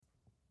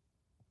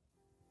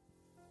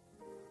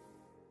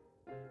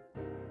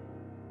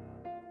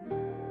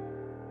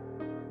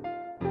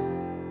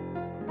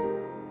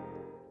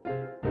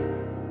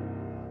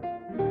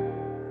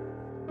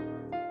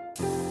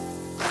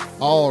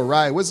All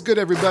right, what's good,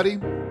 everybody?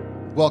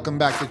 Welcome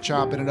back to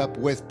Chopping It Up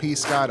with P.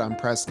 Scott. I'm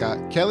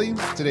Prescott Kelly.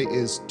 Today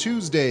is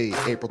Tuesday,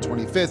 April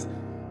 25th.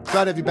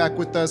 Glad to have you back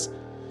with us.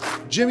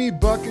 Jimmy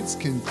Buckets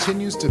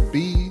continues to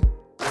be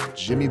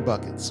Jimmy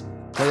Buckets.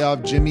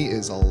 Playoff Jimmy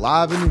is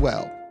alive and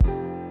well.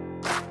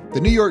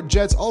 The New York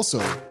Jets also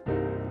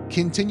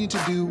continue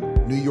to do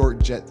New York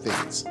Jet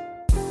things.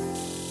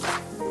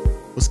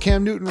 Was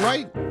Cam Newton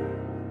right?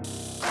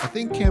 I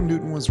think Cam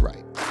Newton was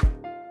right.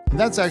 And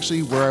that's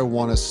actually where I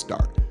want to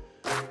start.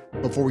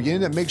 Before we get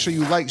into it, make sure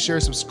you like,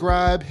 share,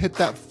 subscribe, hit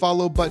that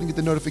follow button, get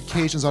the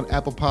notifications on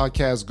Apple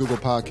Podcasts, Google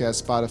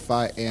Podcasts,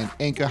 Spotify, and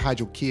Anchor. Hide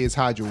your kids,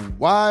 hide your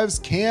wives.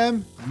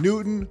 Cam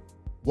Newton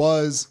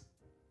was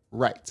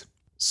right.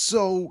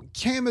 So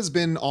Cam has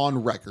been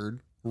on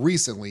record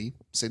recently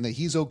saying that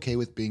he's okay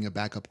with being a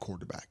backup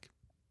quarterback.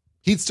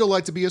 He'd still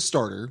like to be a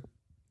starter,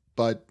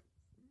 but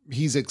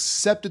he's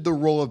accepted the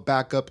role of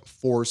backup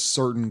for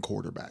certain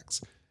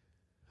quarterbacks,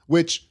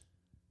 which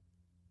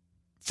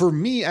for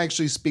me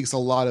actually speaks a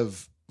lot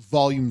of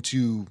volume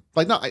to,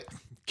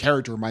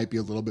 character might be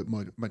a little bit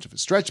much of a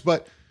stretch,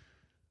 but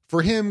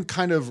for him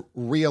kind of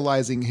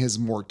realizing his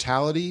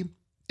mortality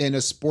in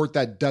a sport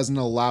that doesn't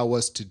allow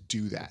us to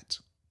do that.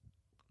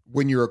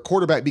 When you're a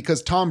quarterback,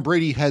 because Tom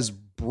Brady has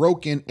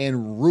broken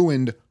and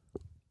ruined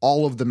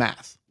all of the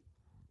math.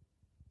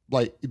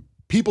 Like,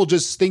 people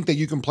just think that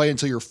you can play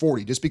until you're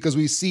 40, just because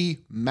we see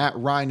Matt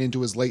Ryan into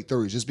his late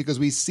 30s, just because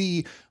we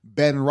see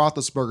Ben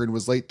Roethlisberger into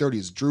his late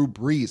 30s, Drew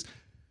Brees.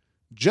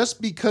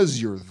 Just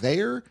because you're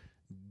there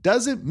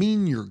doesn't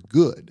mean you're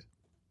good.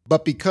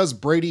 But because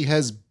Brady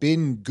has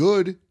been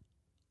good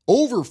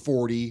over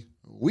 40,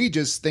 we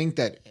just think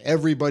that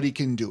everybody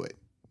can do it.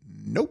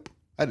 Nope,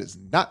 that is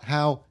not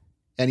how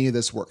any of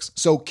this works.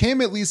 So Cam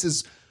at least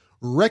is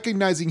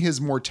recognizing his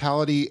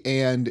mortality,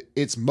 and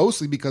it's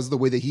mostly because of the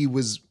way that he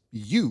was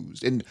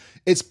used. And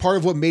it's part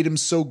of what made him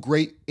so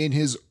great in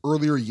his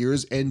earlier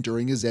years and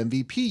during his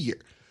MVP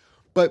year.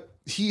 But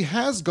he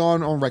has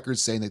gone on record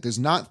saying that there's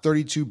not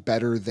 32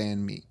 better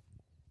than me.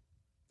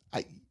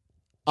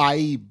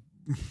 I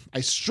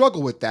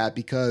struggle with that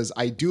because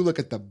I do look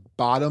at the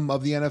bottom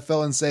of the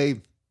NFL and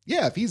say,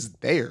 yeah, if he's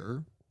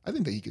there, I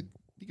think that he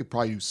could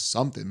probably do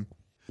something.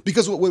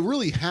 Because what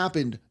really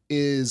happened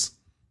is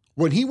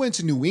when he went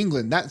to New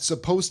England, that's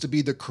supposed to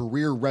be the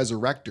career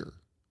resurrector,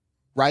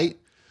 right?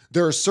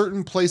 There are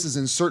certain places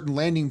and certain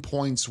landing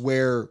points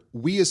where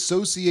we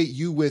associate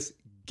you with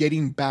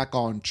getting back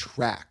on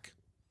track.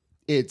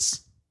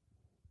 It's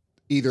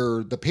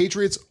either the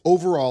Patriots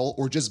overall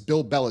or just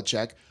Bill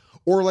Belichick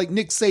or like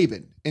Nick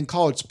Saban in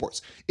college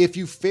sports. If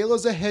you fail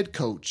as a head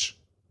coach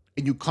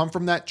and you come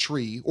from that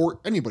tree, or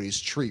anybody's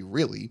tree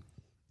really,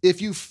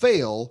 if you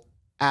fail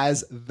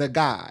as the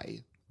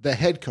guy, the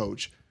head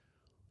coach,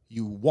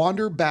 you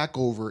wander back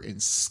over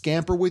and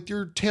scamper with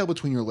your tail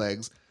between your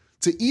legs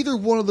to either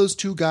one of those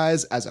two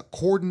guys as a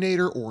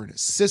coordinator or an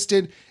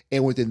assistant,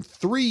 and within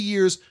 3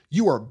 years,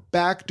 you are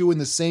back doing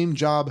the same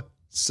job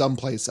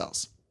someplace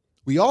else.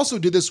 We also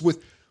did this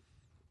with,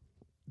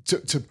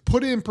 to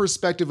put it in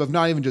perspective of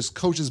not even just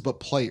coaches, but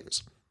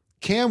players.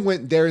 Cam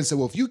went there and said,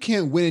 well, if you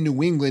can't win in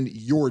New England,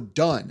 you're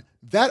done.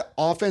 That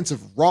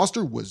offensive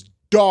roster was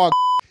dog.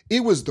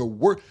 It was the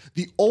worst.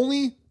 The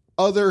only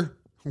other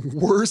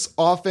worst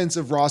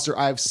offensive roster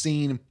I've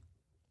seen,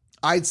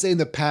 I'd say in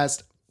the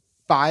past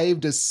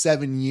 5 to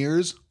 7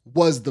 years,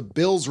 was the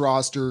Bills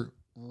roster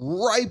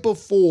right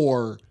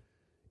before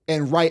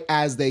and right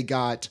as they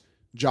got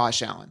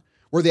Josh Allen,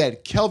 where they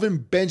had Kelvin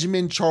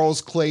Benjamin,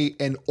 Charles Clay,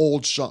 and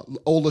old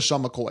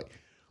LaShawn McCoy.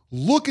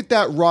 Look at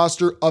that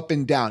roster up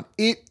and down.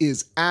 It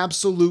is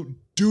absolute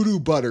doo-doo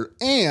butter.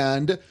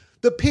 And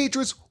the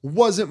Patriots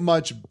wasn't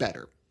much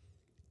better.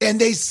 And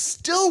they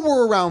still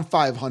were around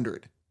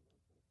 500.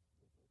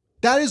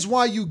 That is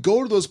why you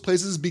go to those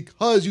places,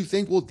 because you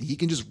think, well, he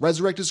can just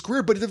resurrect his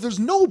career. But if there's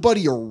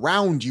nobody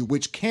around you,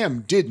 which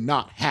Cam did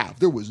not have,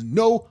 there was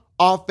no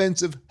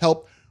offensive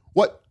help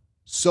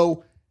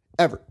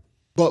whatsoever.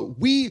 But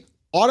we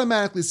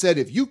automatically said,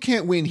 if you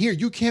can't win here,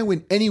 you can't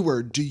win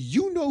anywhere. Do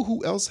you know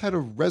who else had a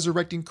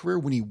resurrecting career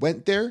when he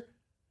went there?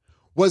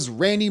 Was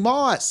Randy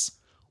Moss.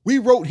 We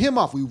wrote him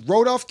off. We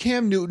wrote off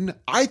Cam Newton.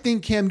 I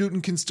think Cam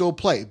Newton can still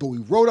play, but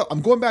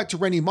I'm going back to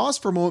Randy Moss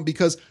for a moment,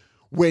 because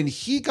when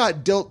he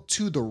got dealt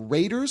to the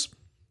Raiders,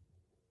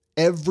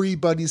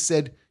 everybody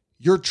said,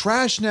 you're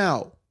trash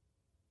now.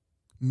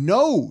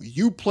 No,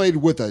 you played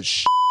with a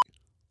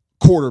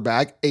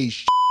quarterback, a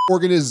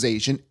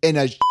organization, and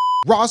a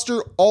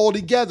roster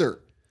altogether.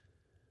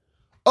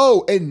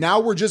 Oh, and now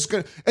we're just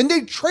going to, and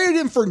they traded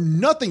him for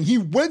nothing. He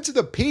went to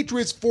the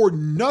Patriots for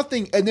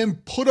nothing and then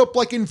put up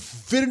like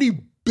infinity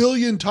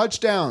billion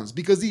touchdowns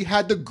because he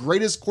had the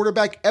greatest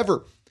quarterback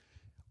ever.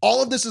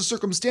 All of this is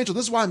circumstantial.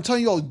 This is why I'm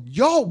telling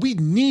y'all, we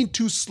need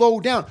to slow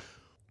down.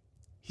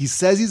 He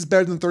says he's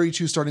better than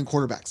 32 starting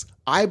quarterbacks.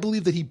 I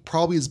believe that he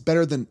probably is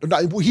better than,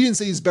 he didn't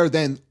say he's better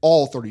than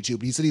all 32,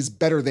 but he said he's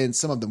better than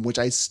some of them, which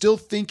I still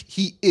think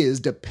he is,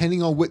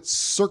 depending on what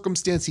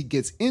circumstance he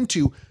gets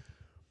into.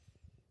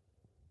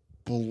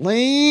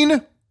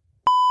 Blaine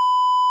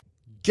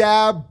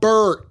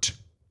Gabbert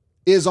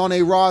is on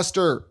a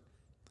roster.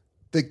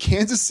 The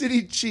Kansas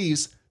City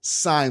Chiefs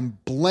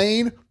signed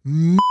Blaine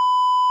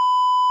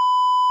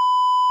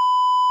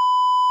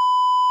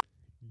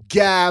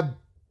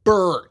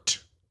Gabbert.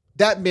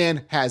 That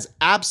man has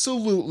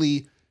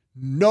absolutely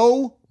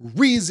no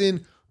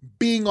reason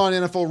being on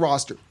NFL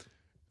roster.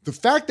 The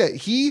fact that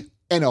he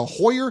and a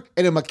Hoyer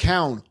and a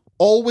McCown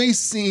always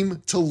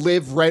seem to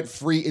live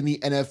rent-free in the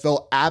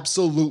NFL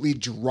absolutely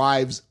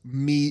drives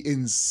me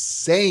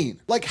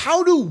insane. Like,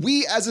 how do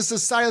we as a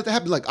society let that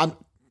happen? Like, I'm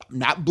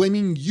not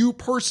blaming you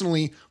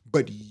personally,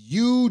 but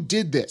you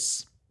did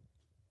this.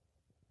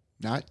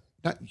 Not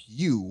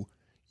you,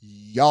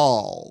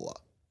 y'all.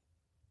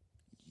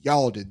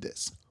 Y'all did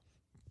this.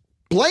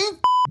 Blaine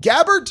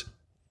Gabbert?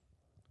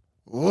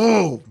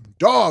 Oh,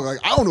 dog. Like,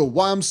 I don't know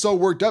why I'm so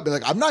worked up.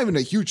 Like, I'm not even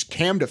a huge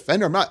Cam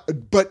defender.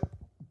 But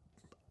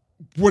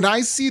when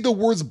I see the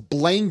words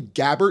Blaine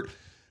Gabbert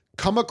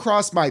come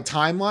across my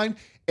timeline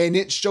and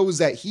it shows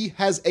that he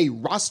has a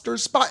roster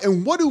spot,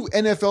 and what do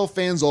NFL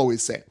fans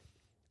always say?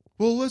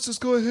 Well, let's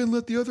just go ahead and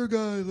let the other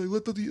guy,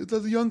 let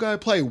the young guy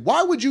play.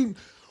 Why would you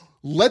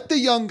let the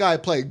young guy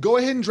play? Go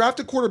ahead and draft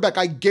a quarterback.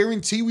 I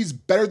guarantee you he's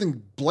better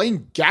than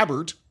Blaine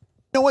Gabbert. You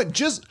know what?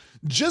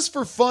 Just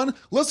for fun,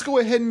 let's go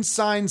ahead and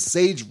sign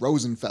Sage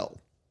Rosenfeld.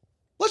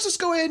 Let's just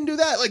go ahead and do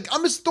that. Like,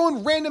 I'm just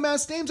throwing random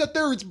ass names out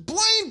there. It's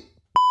Blaine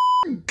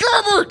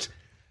Gabbert.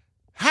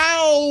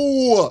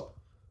 How?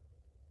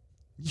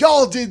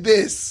 Y'all did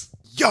this.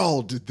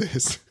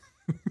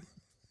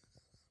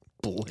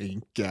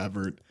 Blaine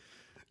Gabbert.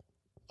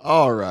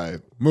 All right,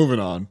 moving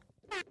on.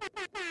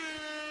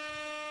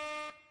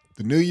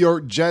 The New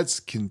York Jets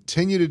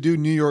continue to do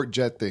New York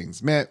Jet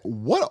things. Man,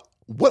 what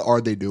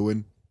are they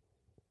doing?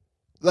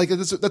 Like,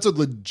 that's a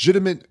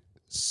legitimate,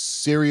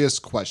 serious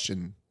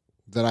question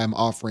that I'm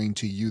offering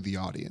to you, the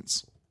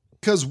audience.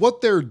 Because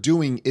what they're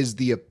doing is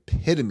the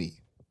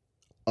epitome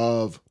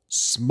of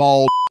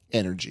small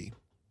energy.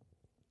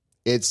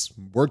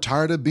 We're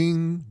tired of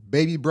being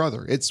baby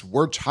brother.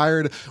 We're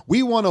tired.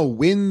 We want to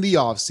win the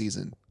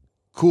offseason.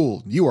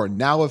 Cool. You are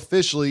now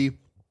officially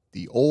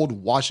the old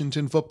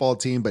Washington football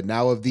team, but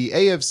now of the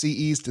AFC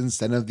East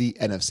instead of the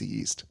NFC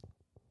East.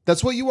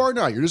 That's what you are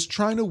now. You're just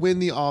trying to win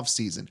the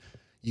offseason.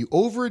 You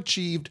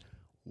overachieved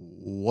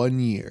 1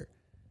 year,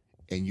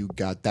 and you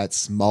got that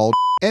small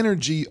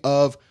energy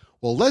of,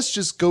 well, let's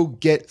just go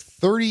get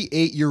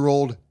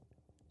 38-year-old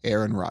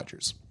Aaron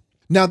Rodgers.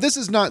 Now, this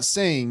is not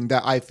saying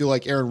that I feel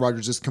like Aaron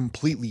Rodgers is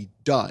completely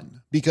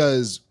done,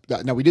 because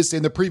now we did say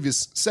in the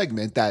previous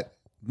segment that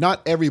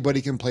not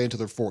everybody can play until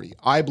they're 40.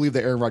 I believe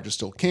that Aaron Rodgers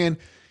still can.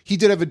 He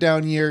did have a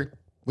down year.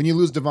 When you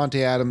lose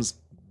Devontae Adams,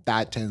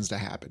 that tends to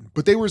happen.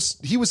 But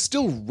he was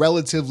still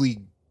relatively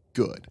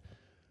good.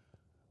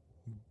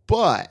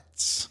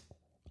 But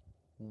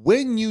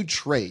when you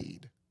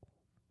trade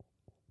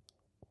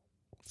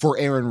for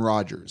Aaron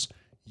Rodgers,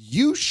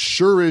 you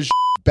sure as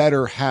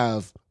better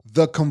have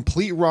the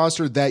complete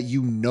roster that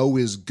you know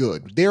is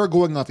good. They are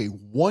going off a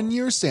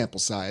 1-year sample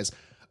size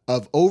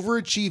of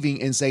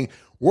overachieving and saying,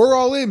 we're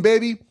all in,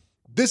 baby.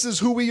 This is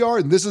who we are,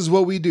 and this is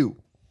what we do.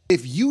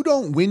 If you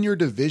don't win your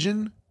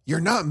division, you're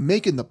not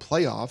making the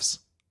playoffs.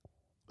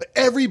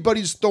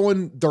 Everybody's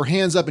throwing their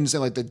hands up and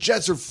saying, like, the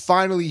Jets are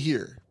finally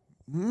here.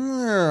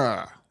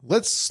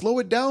 Let's slow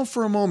it down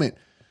for a moment.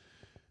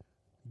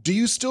 Do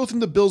you still think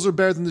the Bills are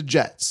better than the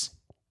Jets?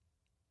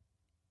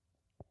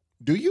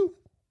 Do you?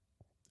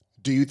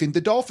 Do you think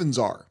the Dolphins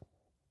are?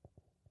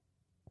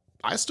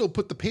 I still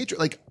put the Patriots,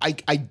 like,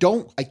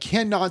 I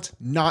cannot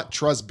not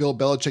trust Bill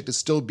Belichick to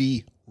still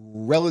be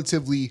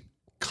relatively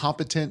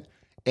competent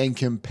and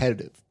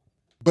competitive.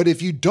 But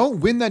if you don't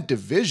win that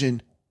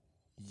division,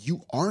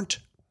 you aren't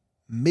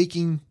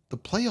making the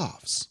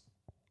playoffs.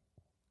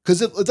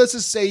 Because let's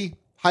just say,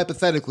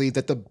 hypothetically,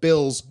 that the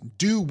Bills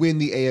do win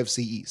the AFC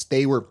East.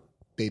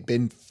 They've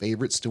been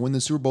favorites to win the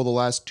Super Bowl the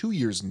last 2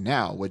 years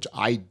now, which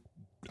I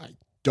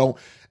don't,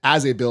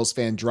 as a Bills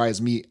fan,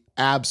 drives me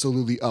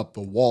absolutely up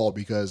the wall,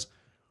 because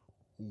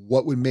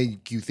what would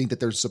make you think that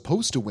they're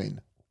supposed to win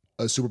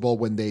a Super Bowl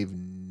when they've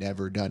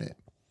never done it?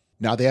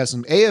 Now, they have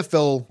some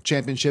AFL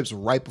championships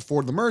right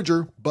before the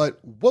merger,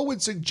 but what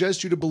would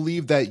suggest you to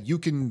believe that you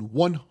can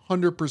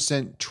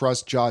 100%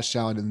 trust Josh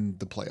Allen in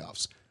the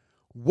playoffs?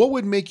 What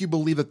would make you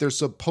believe that they're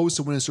supposed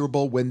to win a Super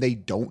Bowl when they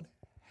don't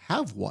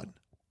have one?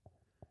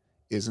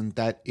 Isn't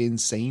that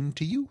insane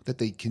to you that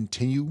they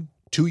continue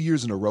 2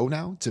 years in a row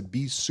now to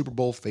be Super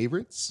Bowl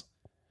favorites?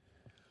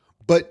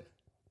 But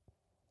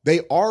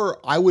they are,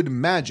 I would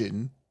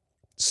imagine,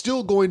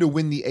 still going to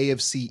win the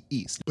AFC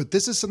East. But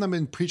this is something I've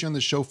been preaching on the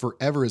show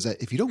forever, is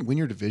that if you don't win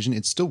your division,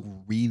 it's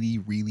still really,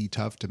 really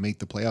tough to make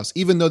the playoffs,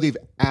 even though they've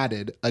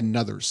added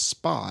another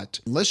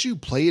spot. Unless you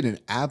play in an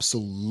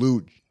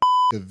absolute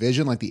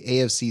division like the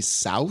AFC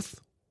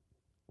South,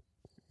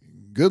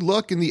 good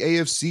luck in the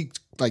AFC,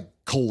 like,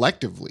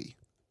 collectively.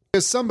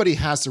 Because somebody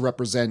has to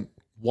represent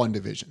one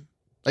division.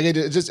 Like,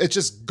 it's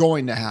just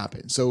going to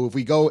happen. So if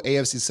we go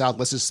AFC South,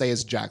 let's just say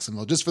it's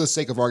Jacksonville. Just for the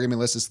sake of argument,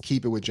 let's just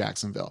keep it with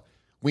Jacksonville.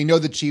 We know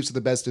the Chiefs are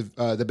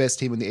the best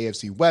team in the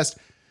AFC West,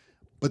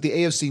 But the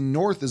AFC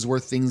North is where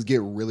things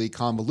get really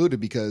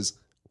convoluted because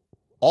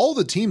all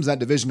the teams in that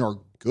division are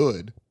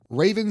good.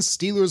 Ravens,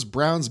 Steelers,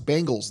 Browns,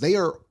 Bengals, they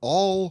are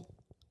all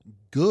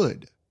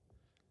good.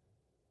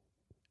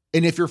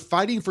 And if you're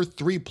fighting for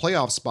 3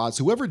 playoff spots,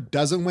 whoever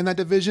doesn't win that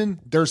division,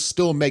 they're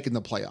still making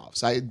the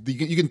playoffs.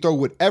 You can throw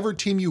whatever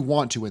team you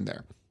want to in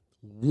there.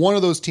 One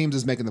of those teams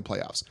is making the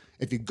playoffs.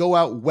 If you go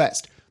out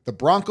west, the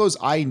Broncos,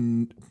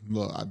 I'm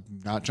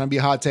not trying to be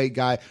a hot take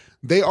guy.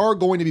 They are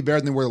going to be better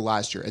than they were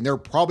last year. And they're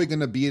probably going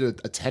to be a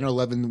 10 or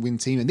 11 win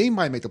team, and they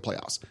might make the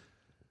playoffs.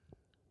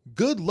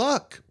 Good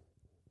luck.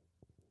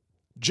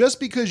 Just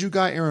because you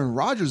got Aaron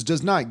Rodgers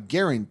does not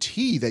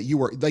guarantee that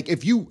you are, like,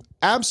 if you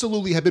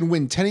absolutely have been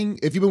winning 10,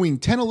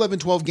 11,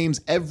 12 games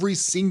every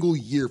single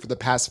year for the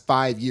past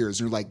 5 years,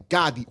 and you're like,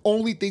 God, the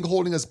only thing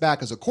holding us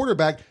back as a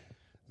quarterback,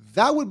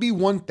 that would be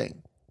one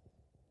thing.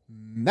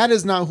 That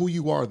is not who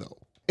you are, though.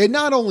 And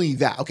not only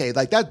that, okay,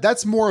 like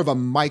that's more of a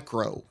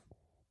micro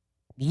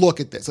look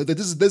at this. Like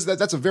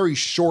that's a very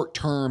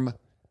short-term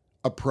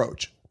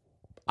approach.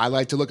 I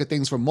like to look at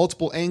things from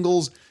multiple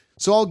angles.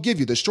 So I'll give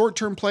you the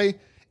short-term play.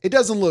 It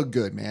doesn't look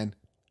good, man.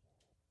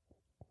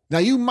 Now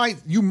you might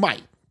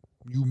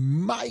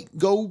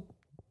go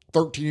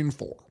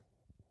 13-4.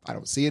 I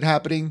don't see it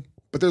happening,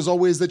 but there's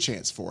always the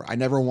chance for it. I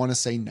never want to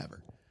say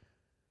never.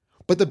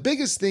 But the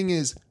biggest thing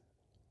is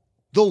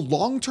the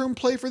long-term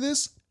play for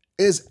this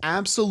is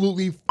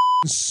absolutely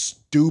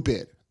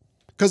stupid.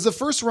 Because the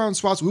first round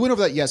swaps, we went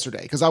over that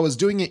yesterday because I was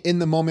doing it in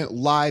the moment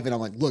live and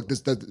I'm like, look,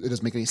 it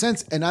doesn't make any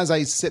sense. And as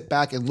I sit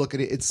back and look at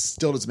it, it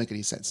still doesn't make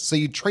any sense. So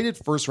you traded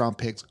first round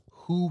picks.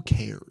 Who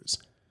cares?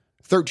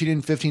 13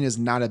 and 15 is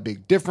not a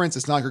big difference.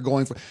 It's not like you're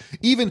going for,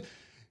 even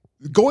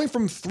going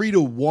from 3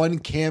 to 1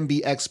 can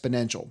be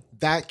exponential.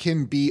 That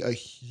can be a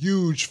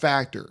huge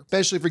factor,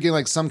 especially if you're getting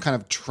like some kind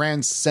of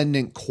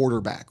transcendent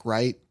quarterback,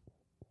 right?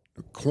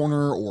 A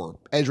corner or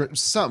edge,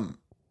 something.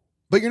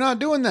 But you're not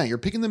doing that. You're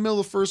picking the middle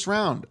of the first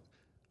round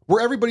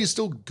where everybody's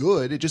still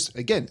good. It just,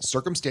 again,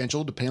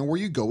 circumstantial, depending on where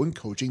you go in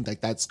coaching, like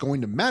that's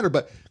going to matter.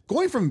 But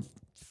going from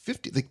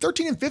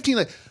 13 and 15,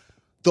 like,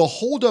 the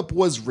holdup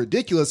was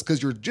ridiculous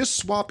because you're just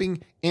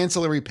swapping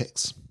ancillary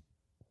picks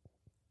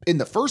in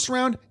the first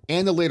round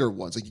and the later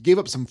ones. Like you gave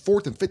up some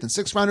 4th and 5th and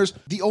 6th rounders.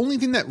 The only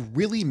thing that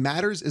really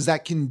matters is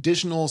that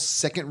conditional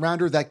second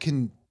rounder that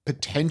can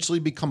potentially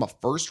become a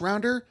first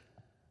rounder.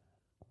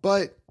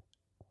 But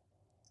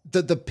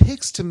the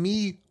picks to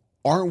me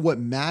aren't what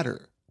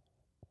matter.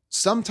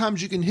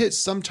 Sometimes you can hit,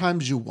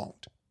 sometimes you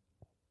won't.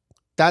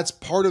 That's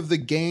part of the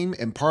game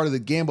and part of the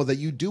gamble that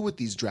you do with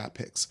these draft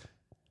picks.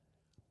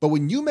 But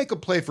when you make a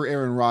play for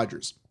Aaron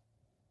Rodgers,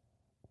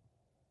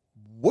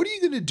 what are you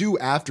going to do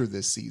after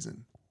this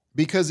season?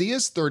 Because he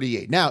is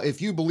 38. Now,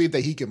 if you believe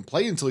that he can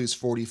play until he's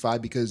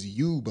 45 because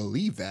you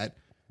believe that,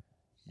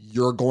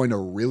 you're going to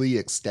really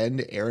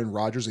extend Aaron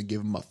Rodgers and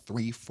give him a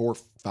 3, 4,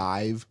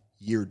 5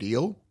 year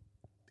deal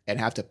and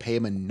have to pay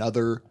him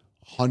another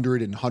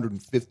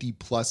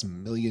 $150+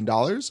 million?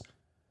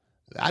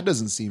 That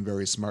doesn't seem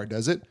very smart,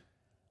 does it?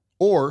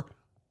 Or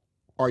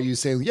are you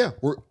saying, yeah,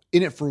 we're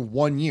in it for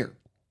 1 year?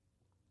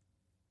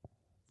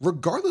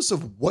 Regardless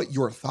of what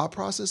your thought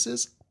process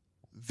is,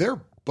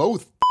 they're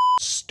both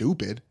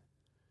stupid.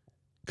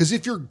 Because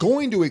if you're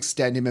going to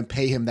extend him and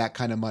pay him that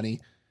kind of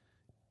money,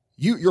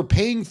 you're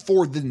paying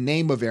for the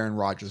name of Aaron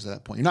Rodgers at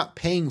that point. You're not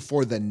paying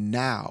for the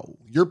now.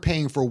 You're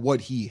paying for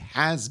what he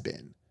has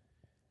been.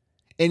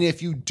 And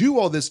if you do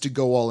all this to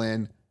go all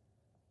in,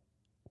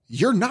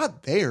 you're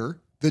not there.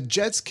 The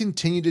Jets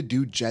continue to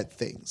do Jet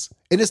things.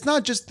 And it's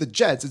not just the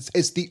Jets.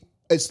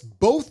 It's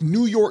both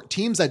New York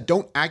teams that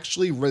don't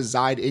actually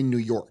reside in New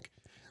York.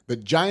 The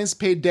Giants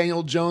paid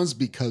Daniel Jones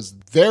because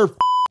they're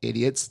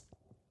idiots.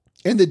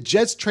 And the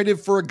Jets traded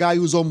for a guy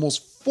who's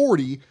almost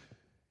 40.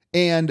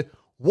 And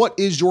what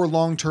is your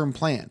long-term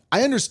plan?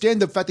 I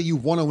understand the fact that you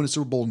want to win a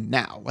Super Bowl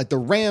now. Like the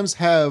Rams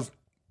have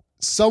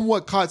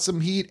somewhat caught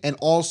some heat and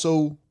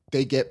also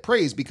they get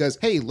praise because,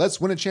 hey,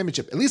 let's win a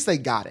championship. At least they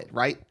got it,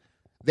 right?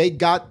 They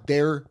got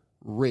their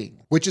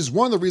ring, which is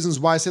one of the reasons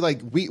why I say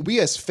like we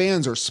as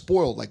fans are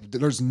spoiled. Like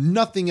there's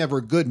nothing ever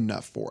good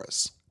enough for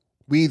us.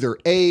 We either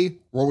we're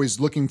always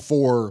looking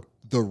for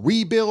the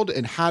rebuild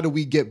and how do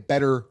we get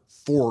better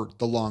for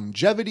the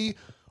longevity,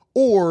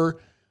 or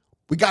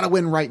we got to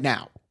win right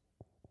now.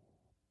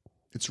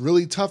 It's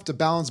really tough to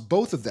balance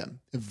both of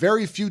them.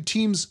 Very few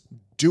teams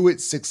do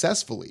it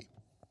successfully.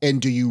 And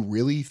do you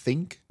really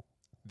think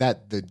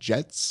that the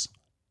Jets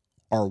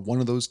are one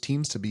of those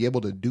teams to be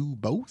able to do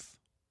both?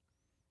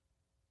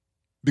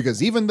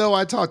 Because even though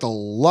I talked a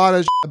lot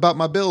of about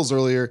my Bills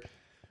earlier,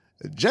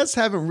 the Jets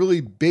haven't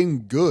really been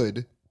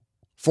good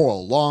for a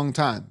long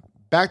time.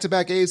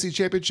 Back-to-back AFC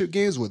Championship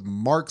games with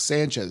Mark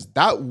Sanchez.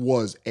 That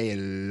was a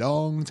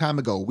long time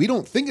ago. We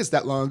don't think it's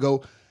that long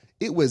ago.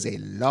 It was a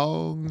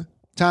long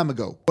time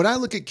ago. When I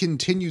look at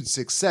continued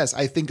success,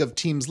 I think of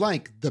teams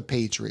like the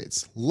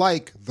Patriots,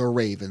 like the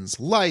Ravens,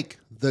 like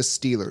the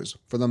Steelers.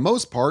 For the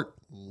most part,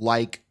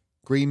 like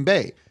Green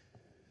Bay.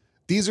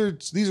 these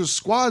are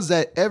squads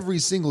that every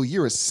single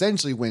year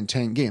essentially win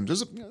 10 games.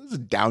 There's a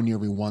down year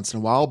every once in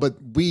a while, but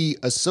we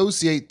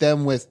associate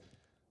them with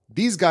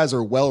these guys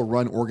are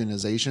well-run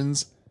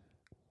organizations.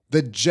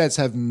 The Jets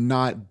have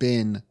not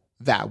been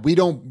that. We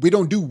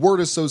don't do word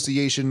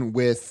association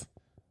with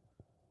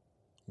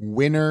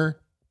winner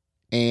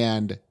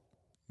and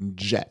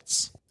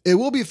Jets. It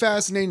will be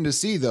fascinating to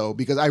see, though,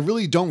 because I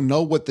really don't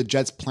know what the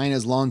Jets' plan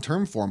is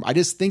long-term for him. I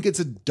just think it's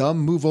a dumb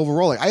move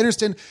overall. Like, I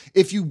understand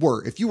if you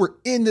were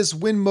in this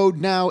win mode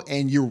now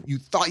and you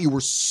thought you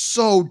were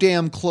so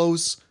damn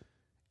close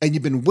and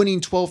you've been winning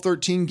 12,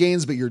 13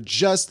 games, but you're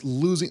just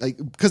losing, like,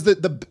 because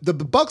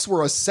the Bucks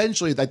were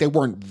essentially like, they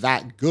weren't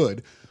that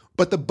good,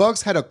 but the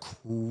Bucks had a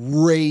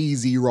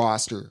crazy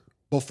roster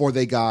before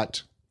they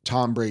got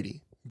Tom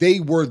Brady. They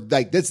were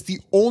like, that's the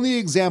only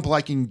example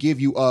I can give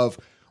you of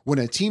when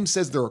a team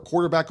says they're a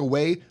quarterback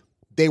away,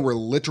 they were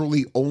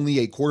literally only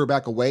a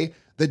quarterback away.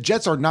 The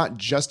Jets are not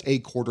just a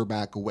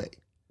quarterback away.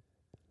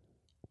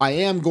 I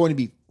am going to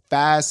be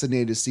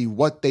fascinated to see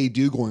what they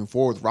do going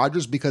forward with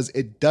Rodgers, because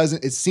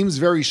it seems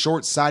very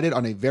short-sighted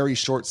on a very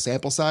short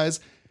sample size.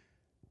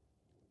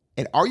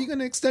 And are you going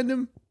to extend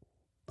him?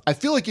 I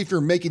feel like if you're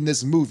making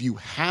this move, you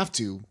have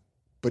to.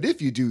 But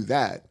if you do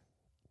that,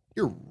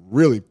 you're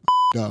really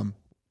dumb.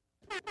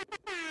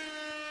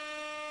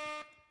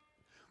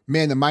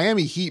 Man, the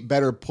Miami Heat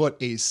better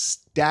put a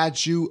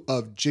statue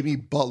of Jimmy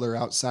Butler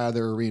outside of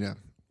their arena.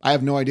 I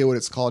have no idea what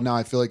it's called now.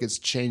 I feel like it's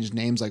changed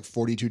names like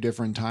 42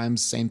 different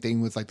times. Same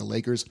thing with like the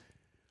Lakers.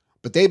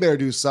 But they better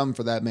do something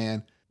for that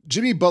man.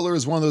 Jimmy Butler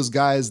is one of those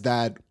guys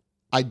that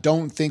I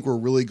don't think we're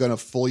really going to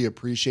fully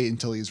appreciate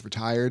until he's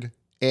retired.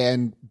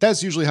 And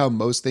that's usually how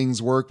most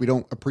things work. We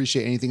don't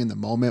appreciate anything in the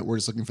moment. We're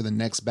just looking for the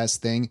next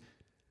best thing.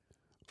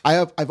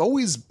 I've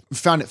always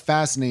found it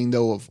fascinating,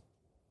 though, of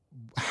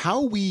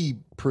how we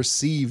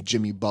perceive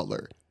Jimmy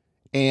Butler.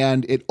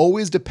 And it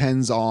always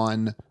depends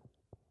on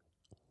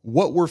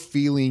what we're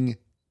feeling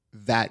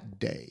that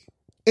day.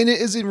 And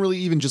it isn't really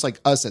even just like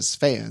us as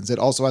fans. It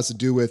also has to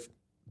do with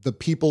the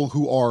people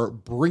who are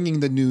bringing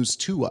the news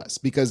to us,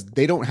 because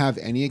they don't have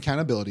any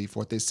accountability for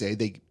what they say.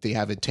 They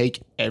have it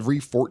take every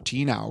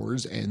 14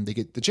 hours and they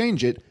get to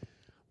change it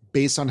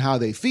based on how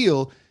they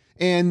feel.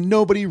 And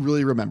nobody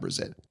really remembers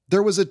it.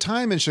 There was a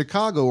time in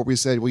Chicago where we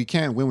said, well, you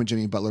can't win with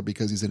Jimmy Butler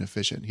because he's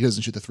inefficient. He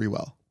doesn't shoot the three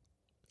well.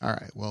 All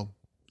right, well,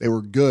 they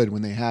were good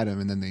when they had him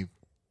and then they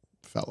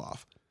fell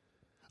off.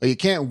 Well, you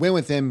can't win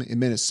with him in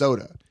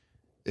Minnesota,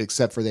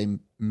 except for they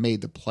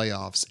made the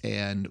playoffs.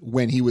 And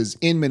when he was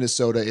in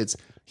Minnesota,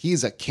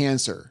 he's a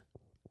cancer.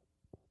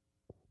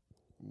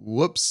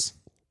 Whoops.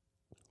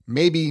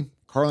 Maybe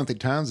Karl-Anthony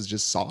Towns is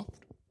just soft.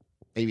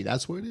 Maybe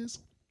that's what it is.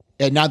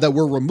 And now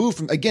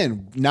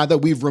that now that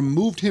we've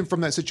removed him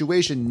from that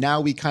situation,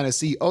 now we kind of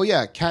see, oh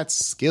yeah, Cat's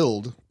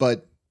skilled,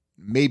 but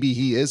maybe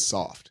he is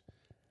soft.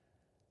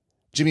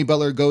 Jimmy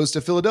Butler goes to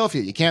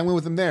Philadelphia. You can't win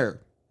with him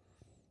there.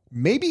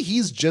 Maybe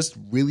he's just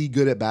really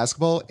good at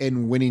basketball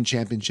and winning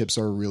championships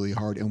are really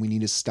hard, and we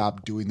need to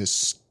stop doing this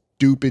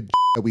stupid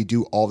that we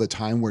do all the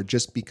time where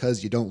just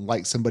because you don't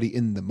like somebody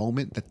in the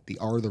moment, that they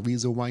are the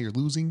reason why you're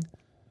losing.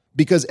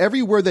 Because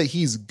everywhere that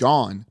he's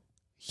gone,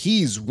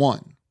 he's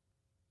won.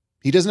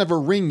 He doesn't have a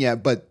ring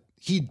yet, but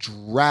he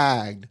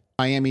dragged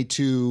Miami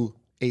to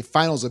a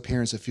finals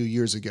appearance a few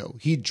years ago.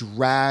 He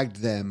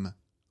dragged them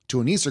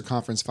to an Eastern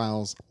Conference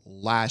Finals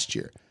last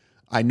year.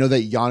 I know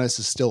that Giannis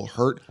is still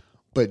hurt,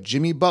 but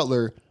Jimmy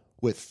Butler,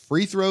 with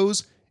free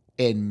throws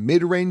and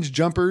mid-range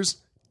jumpers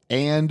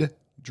and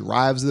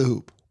drives the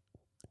hoop,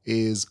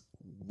 is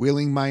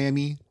willing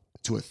Miami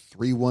to a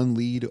 3-1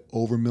 lead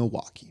over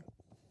Milwaukee.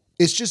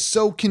 It's just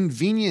so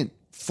convenient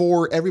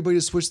for everybody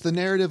to switch the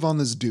narrative on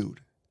this dude.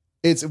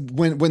 It's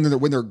when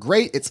they're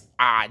great, it's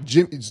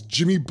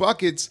Jimmy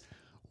Buckets.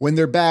 When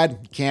they're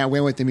bad, can't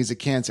win with him. He's a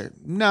cancer.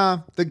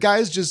 Nah, the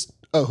guy's just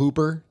a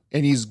hooper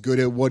and he's good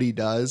at what he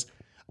does.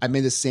 I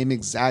made the same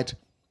exact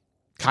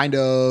kind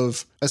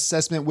of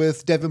assessment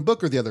with Devin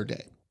Booker the other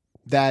day,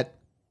 that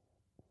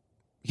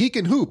he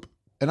can hoop.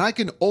 And I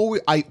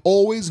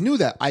always knew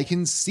that. I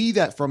can see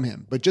that from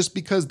him. But just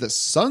because the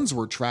Suns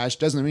were trash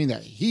doesn't mean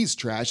that he's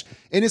trash.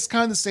 And it's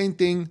kind of the same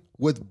thing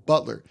with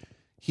Butler.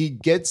 He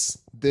gets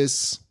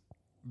this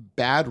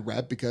bad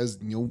rep because,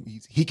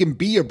 he can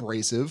be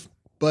abrasive,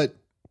 but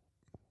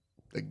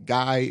the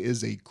guy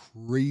is a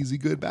crazy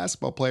good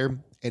basketball player.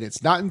 And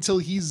it's not until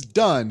he's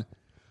done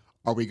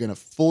are we going to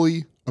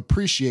fully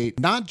appreciate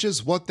not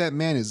just what that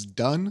man has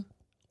done,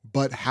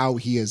 but how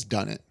he has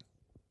done it.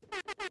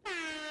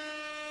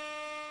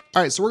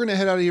 All right, so we're going to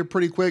head out of here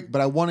pretty quick,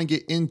 but I want to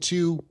get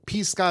into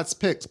P. Scott's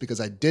picks because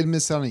I did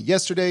miss out on it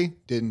yesterday.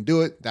 Didn't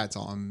do it. That's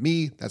on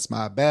me. That's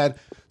my bad.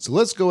 So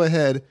let's go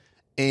ahead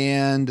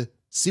and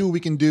see what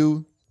we can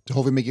do to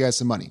hopefully make you guys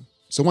some money.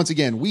 So once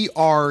again, we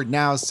are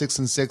now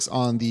 6-6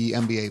 on the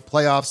NBA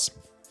playoffs.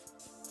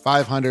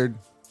 500.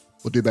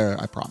 We'll do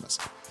better, I promise.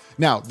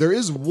 Now, there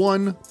is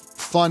one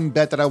fun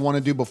bet that I want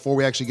to do before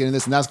we actually get into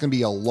this, and that's going to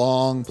be a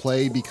long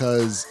play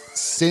because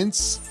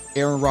since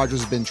Aaron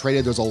Rodgers has been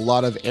traded, there's a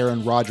lot of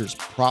Aaron Rodgers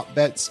prop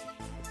bets.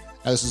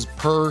 Now, this is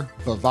per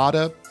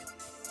Bovada.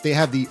 They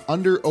have the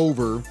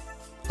under-over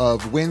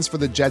of wins for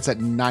the Jets at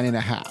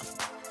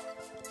 9.5.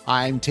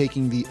 I'm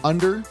taking the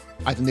under.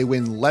 I think they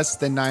win less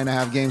than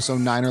 9.5 games, so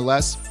 9 or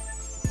less.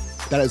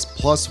 That is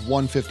plus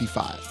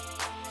 155.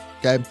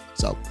 Okay,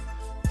 so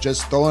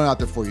just throwing it out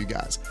there for you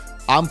guys.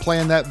 I'm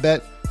playing that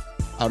bet.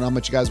 I don't know how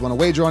much you guys want to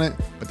wager on it,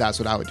 but that's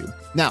what I would do.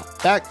 Now,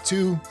 back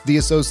to the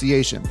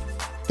association.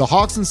 The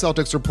Hawks and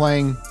Celtics are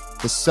playing.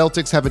 The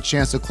Celtics have a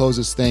chance to close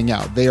this thing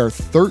out. They are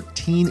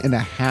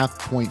 13.5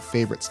 point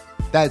favorites.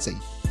 That's a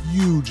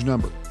huge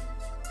number.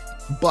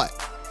 But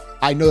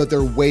I know that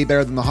they're way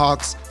better than the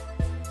Hawks.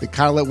 They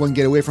kind of let one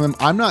get away from them.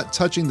 I'm not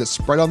touching the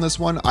spread on this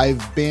one.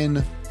 I've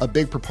been a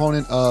big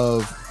proponent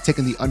of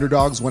taking the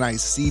underdogs when I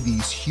see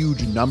these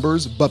huge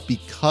numbers, but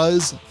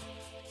because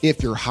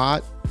if you're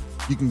hot,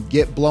 you can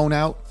get blown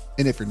out,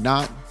 and if you're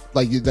not,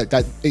 like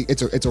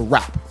it's a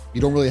wrap. You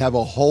don't really have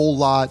a whole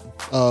lot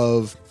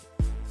of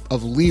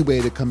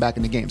leeway to come back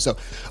in the game. So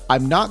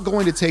I'm not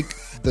going to take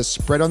the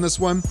spread on this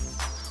one,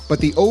 but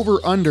the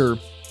over-under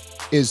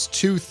is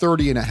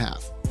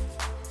 230.5.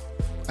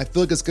 I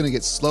feel like it's going to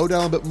get slowed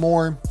down a bit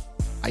more.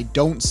 I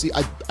think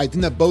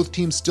that both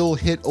teams still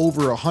hit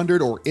over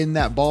 100 or in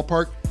that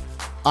ballpark.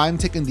 I'm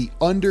taking the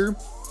under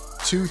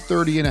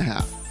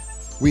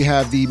 230.5. We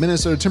have the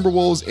Minnesota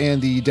Timberwolves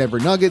and the Denver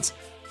Nuggets.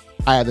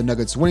 I have the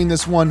Nuggets winning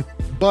this one,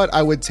 but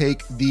I would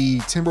take the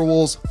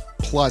Timberwolves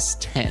plus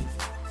 10.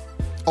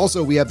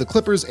 Also, we have the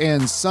Clippers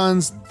and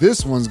Suns.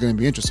 This one's going to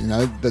be interesting.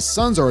 Now, the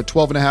Suns are a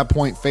 12.5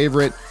 point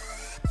favorite.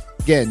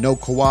 Again, no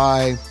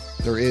Kawhi.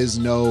 There is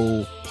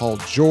no Paul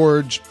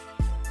George.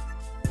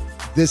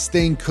 This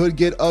thing could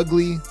get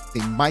ugly.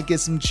 They might get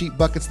some cheap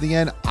buckets in the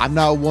end. I'm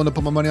not willing to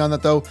put my money on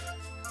that, though.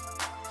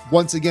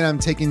 Once again, I'm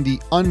taking the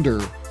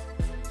under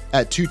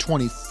at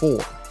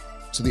 224.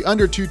 So the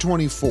under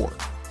 224.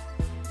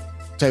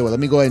 Tell you what, let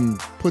me go ahead and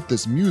put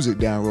this music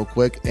down real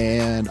quick,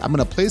 and I'm going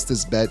to place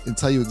this bet and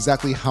tell you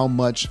exactly how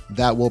much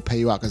that will pay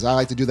you out, because I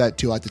like to do that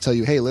too. I like to tell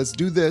you, hey, let's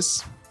do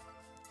this,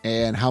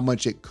 and how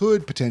much it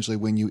could potentially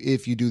win you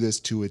if you do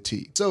this to a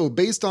T. So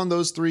based on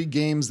those three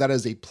games, that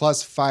is a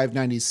plus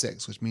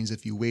 596, which means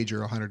if you wager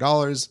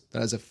 $100,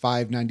 that is a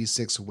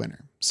 596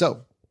 winner.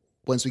 So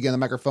once we get on the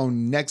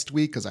microphone next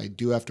week, because I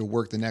do have to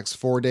work the next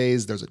 4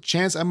 days, there's a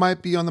chance I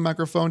might be on the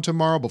microphone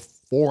tomorrow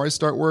before I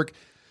start work.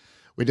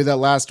 We did that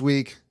last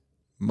week.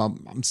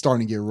 I'm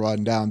starting to get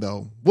run down,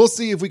 though. We'll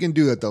see if we can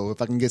do that, though,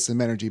 if I can get some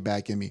energy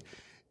back in me.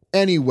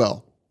 Anyway,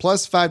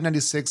 plus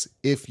 596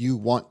 if you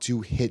want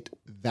to hit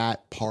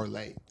that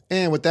parlay.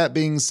 And with that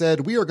being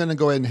said, we are going to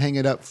go ahead and hang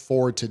it up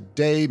for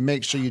today.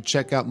 Make sure you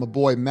check out my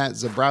boy Matt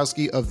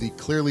Zabrowski of the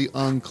Clearly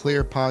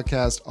Unclear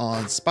podcast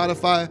on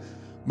Spotify.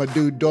 My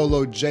dude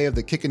Dolo J of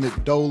the Kicking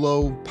It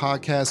Dolo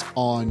podcast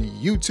on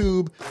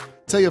YouTube.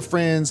 Tell your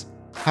friends,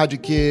 hide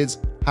your kids,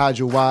 hide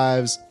your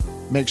wives.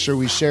 Make sure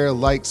we share,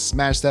 like,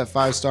 smash that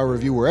 5-star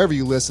review wherever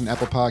you listen.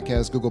 Apple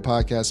Podcasts, Google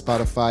Podcasts,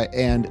 Spotify,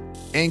 and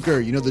Anchor.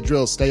 You know the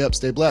drill. Stay up,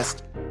 stay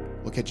blessed.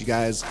 We'll catch you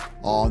guys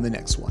on the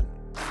next one.